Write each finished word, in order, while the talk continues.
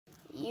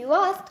You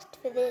asked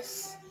for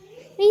this.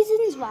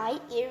 Reasons why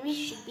Eris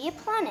should be a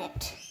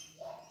planet.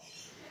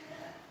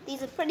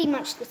 These are pretty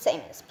much the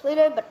same as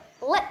Pluto, but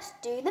let's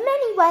do them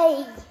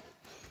anyway.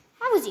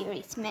 How was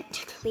Eris meant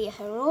to clear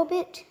her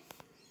orbit?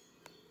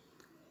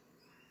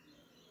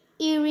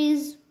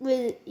 Eris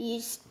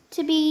used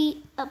to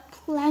be a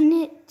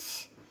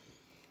planet.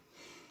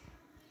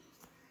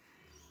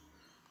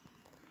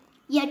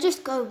 Yeah,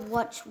 just go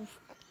watch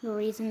the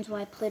reasons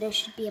why Pluto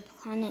should be a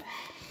planet.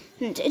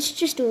 And it's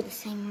just all the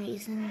same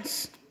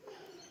reasons.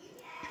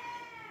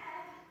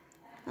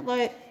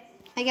 Although,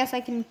 I guess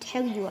I can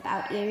tell you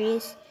about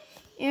Eris.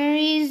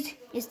 Eris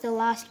is the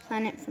last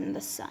planet from the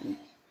sun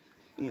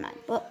in my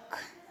book.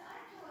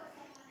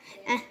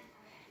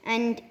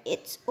 And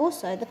it's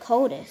also the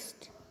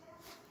coldest.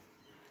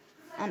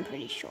 I'm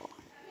pretty sure.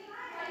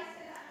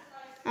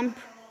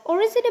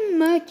 Or is it a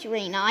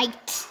Mercury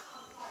night?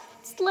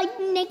 It's like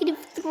negative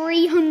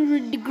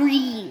 300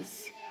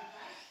 degrees.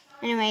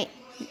 Anyway,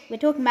 we're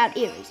talking about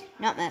Eris,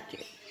 not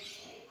Mercury.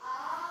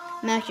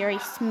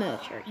 Mercury's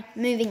Mercury.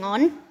 Moving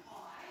on.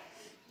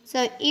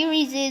 So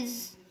Eris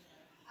is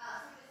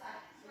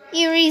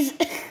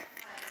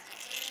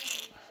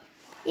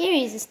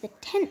the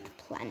 10th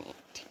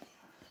planet,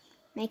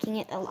 making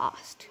it the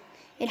last.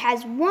 It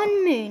has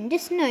one moon,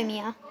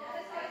 dysnomia,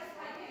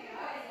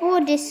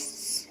 or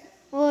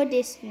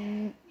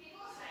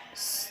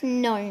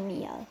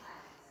dysnomia,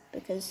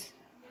 because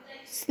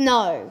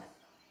snow.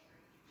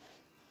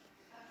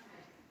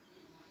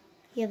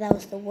 Yeah, that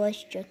was the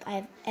worst joke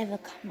I've ever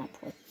come up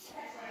with.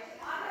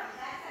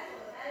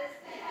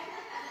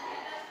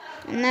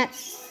 And that's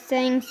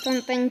saying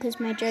something because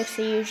my jokes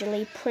are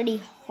usually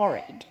pretty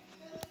horrid.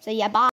 So yeah, bye.